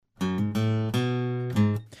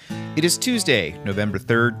It is Tuesday, November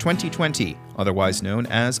 3rd, 2020, otherwise known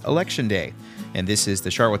as Election Day, and this is the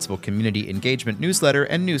Charlottesville Community Engagement Newsletter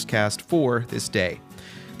and newscast for this day.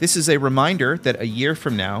 This is a reminder that a year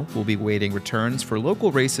from now, we'll be waiting returns for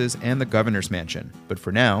local races and the governor's mansion, but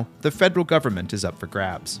for now, the federal government is up for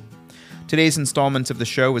grabs. Today's installment of the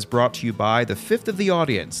show is brought to you by the fifth of the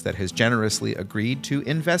audience that has generously agreed to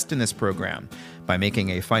invest in this program by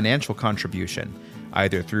making a financial contribution,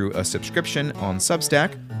 either through a subscription on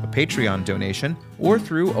Substack, a Patreon donation, or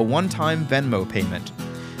through a one-time Venmo payment.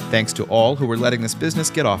 Thanks to all who are letting this business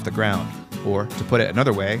get off the ground, or, to put it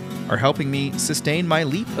another way, are helping me sustain my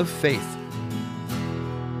leap of faith.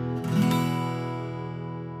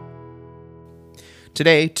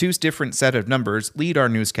 Today, two different set of numbers lead our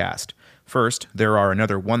newscast. First, there are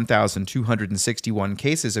another 1,261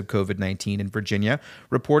 cases of COVID-19 in Virginia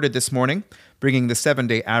reported this morning, bringing the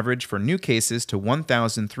 7-day average for new cases to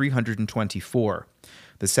 1,324.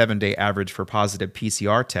 The 7-day average for positive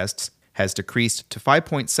PCR tests has decreased to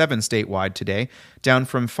 5.7 statewide today, down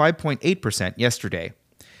from 5.8% yesterday.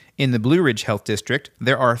 In the Blue Ridge Health District,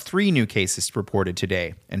 there are 3 new cases reported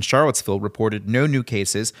today, and Charlottesville reported no new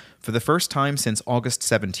cases for the first time since August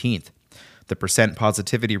 17th. The percent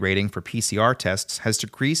positivity rating for PCR tests has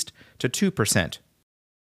decreased to 2%.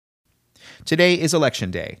 Today is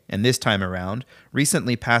Election Day, and this time around,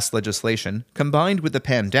 recently passed legislation, combined with the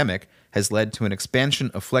pandemic, has led to an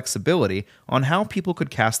expansion of flexibility on how people could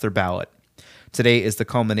cast their ballot. Today is the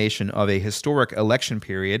culmination of a historic election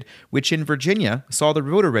period, which in Virginia saw the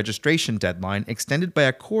voter registration deadline extended by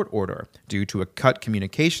a court order due to a cut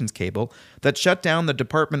communications cable that shut down the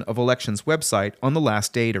Department of Elections website on the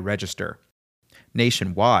last day to register.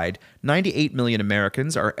 Nationwide, 98 million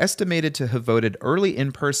Americans are estimated to have voted early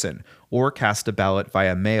in person or cast a ballot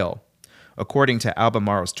via mail. According to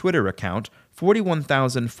Albemarle's Twitter account,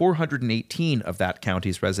 41,418 of that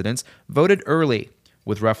county's residents voted early,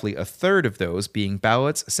 with roughly a third of those being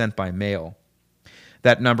ballots sent by mail.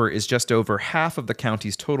 That number is just over half of the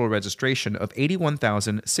county's total registration of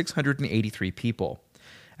 81,683 people.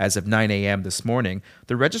 As of 9 a.m. this morning,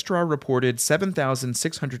 the registrar reported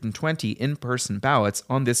 7,620 in-person ballots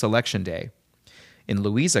on this election day. In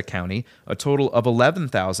Louisa County, a total of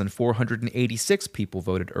 11,486 people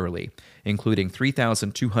voted early, including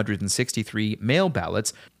 3,263 mail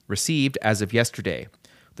ballots received as of yesterday.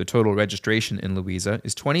 The total registration in Louisa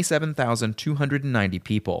is 27,290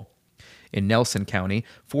 people. In Nelson County,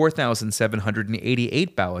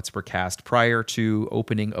 4,788 ballots were cast prior to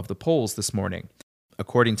opening of the polls this morning.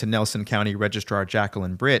 According to Nelson County Registrar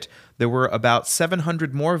Jacqueline Britt, there were about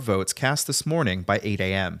 700 more votes cast this morning by 8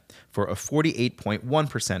 a.m., for a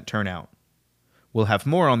 48.1% turnout. We'll have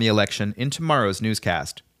more on the election in tomorrow's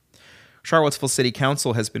newscast. Charlottesville City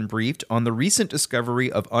Council has been briefed on the recent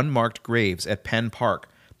discovery of unmarked graves at Penn Park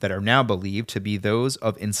that are now believed to be those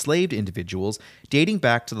of enslaved individuals dating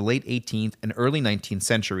back to the late 18th and early 19th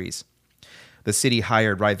centuries. The city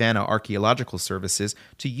hired Rivanna Archaeological Services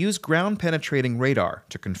to use ground-penetrating radar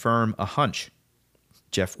to confirm a hunch.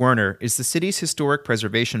 Jeff Werner is the city's historic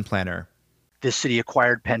preservation planner. This city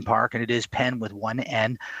acquired Penn Park, and it is Penn with one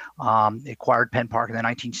N. It acquired Penn Park in the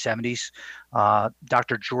 1970s.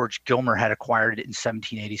 Dr. George Gilmer had acquired it in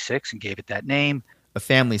 1786 and gave it that name. A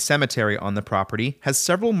family cemetery on the property has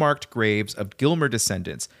several marked graves of Gilmer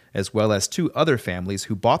descendants, as well as 2 other families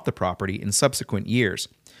who bought the property in subsequent years.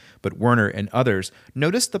 But Werner and others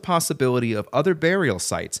noticed the possibility of other burial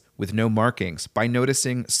sites with no markings by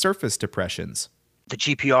noticing surface depressions. The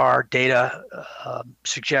GPR data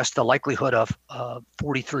suggests the likelihood of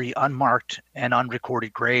 43 unmarked and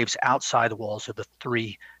unrecorded graves outside the walls of the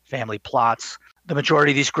 3 family plots. The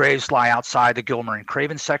majority of these graves lie outside the Gilmer and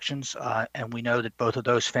Craven sections, and we know that both of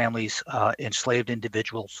those families enslaved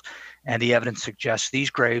individuals, and the evidence suggests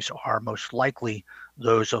these graves are most likely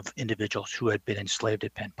those of individuals who had been enslaved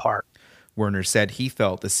at Penn Park. Werner said he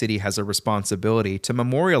felt the city has a responsibility to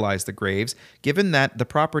memorialize the graves, given that the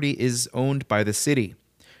property is owned by the city.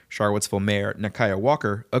 Charlottesville Mayor Nakia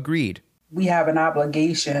Walker agreed. We have an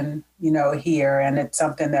obligation, here, and it's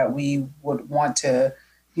something that we would want to,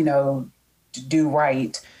 to do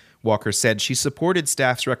right. Walker said she supported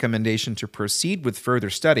staff's recommendation to proceed with further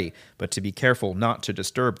study, but to be careful not to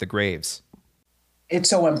disturb the graves. It's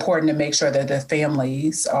so important to make sure that the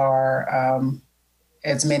families are,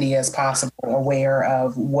 as many as possible, aware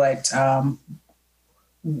of what,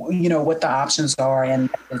 what the options are, and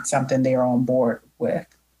it's something they're on board with.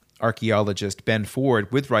 Archaeologist Ben Ford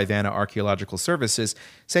with Rivanna Archaeological Services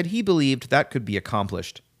said he believed that could be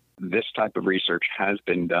accomplished. This type of research has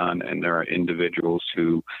been done, and there are individuals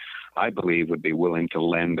who I believe would be willing to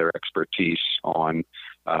lend their expertise on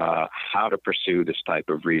how to pursue this type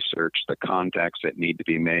of research, the contacts that need to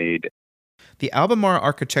be made. The Albemarle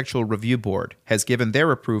Architectural Review Board has given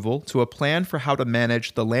their approval to a plan for how to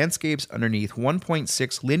manage the landscapes underneath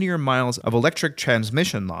 1.6 linear miles of electric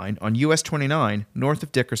transmission line on US 29 north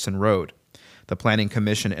of Dickerson Road. The Planning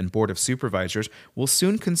Commission and Board of Supervisors will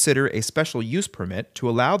soon consider a special use permit to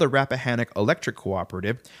allow the Rappahannock Electric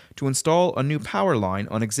Cooperative to install a new power line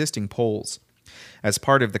on existing poles. As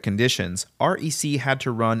part of the conditions, REC had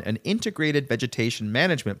to run an integrated vegetation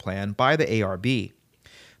management plan by the ARB.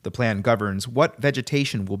 The plan governs what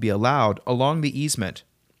vegetation will be allowed along the easement.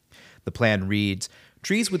 The plan reads,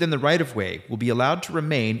 trees within the right-of-way will be allowed to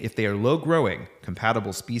remain if they are low-growing,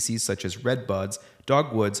 compatible species such as redbuds,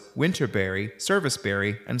 dogwoods, winterberry,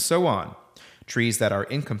 serviceberry, and so on. Trees that are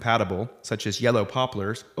incompatible, such as yellow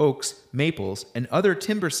poplars, oaks, maples, and other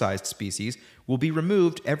timber-sized species, will be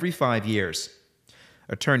removed every 5 years.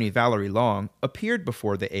 Attorney Valerie Long appeared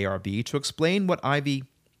before the ARB to explain what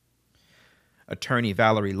Attorney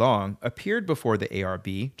Valerie Long appeared before the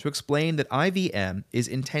ARB to explain that IVM is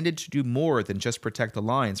intended to do more than just protect the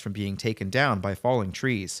lines from being taken down by falling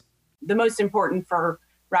trees. The most important for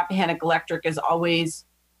Rappahannock Electric is always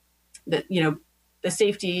the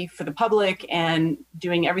safety for the public and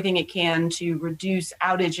doing everything it can to reduce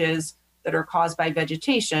outages that are caused by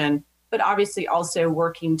vegetation, but obviously also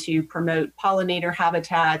working to promote pollinator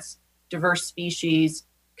habitats, diverse species,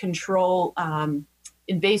 control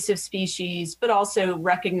invasive species, but also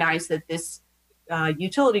recognize that this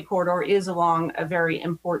utility corridor is along a very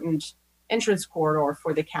important entrance corridor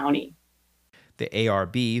for the county. The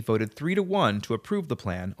ARB voted 3-1 to approve the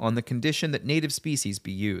plan on the condition that native species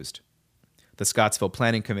be used. The Scottsville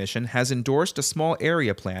Planning Commission has endorsed a small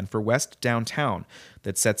area plan for West Downtown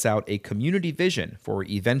that sets out a community vision for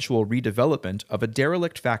eventual redevelopment of a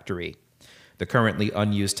derelict factory. The currently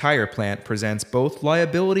unused tire plant presents both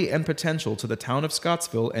liability and potential to the town of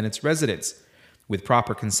Scottsville and its residents. With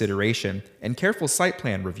proper consideration and careful site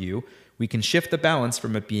plan review, we can shift the balance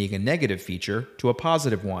from it being a negative feature to a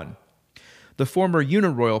positive one. The former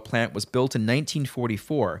Uniroyal plant was built in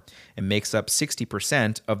 1944 and makes up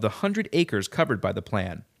 60% of the 100 acres covered by the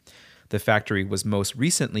plan. The factory was most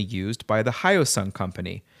recently used by the Hyosung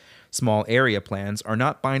Company. Small area plans are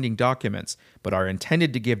not binding documents, but are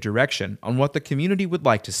intended to give direction on what the community would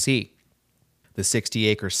like to see. The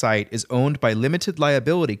 60-acre site is owned by limited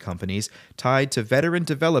liability companies tied to veteran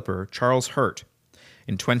developer Charles Hurt.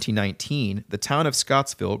 In 2019, the town of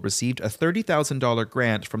Scottsville received a $30,000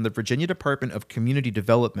 grant from the Virginia Department of Community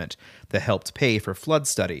Development that helped pay for flood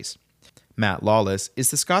studies. Matt Lawless is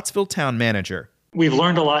the Scottsville town manager. We've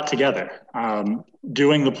learned a lot together.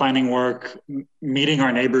 Doing the planning work, meeting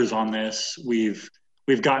our neighbors on this, we've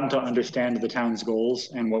gotten to understand the town's goals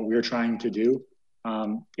and what we're trying to do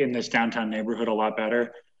in this downtown neighborhood a lot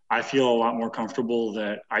better. I feel a lot more comfortable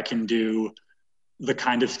that I can do the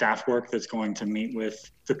kind of staff work that's going to meet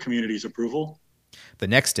with the community's approval. The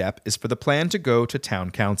next step is for the plan to go to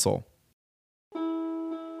town council.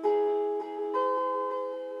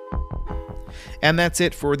 And that's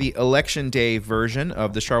it for the Election Day version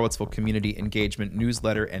of the Charlottesville Community Engagement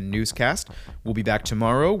newsletter and newscast. We'll be back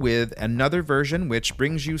tomorrow with another version which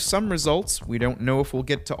brings you some results. We don't know if we'll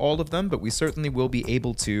get to all of them, but we certainly will be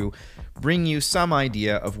able to bring you some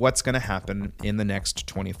idea of what's going to happen in the next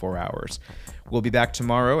 24 hours. We'll be back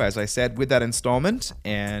tomorrow, as I said, with that installment.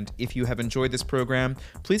 And if you have enjoyed this program,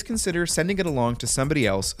 please consider sending it along to somebody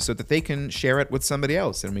else so that they can share it with somebody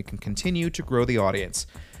else and we can continue to grow the audience.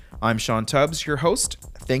 I'm Sean Tubbs, your host.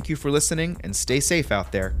 Thank you for listening and stay safe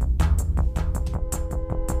out there.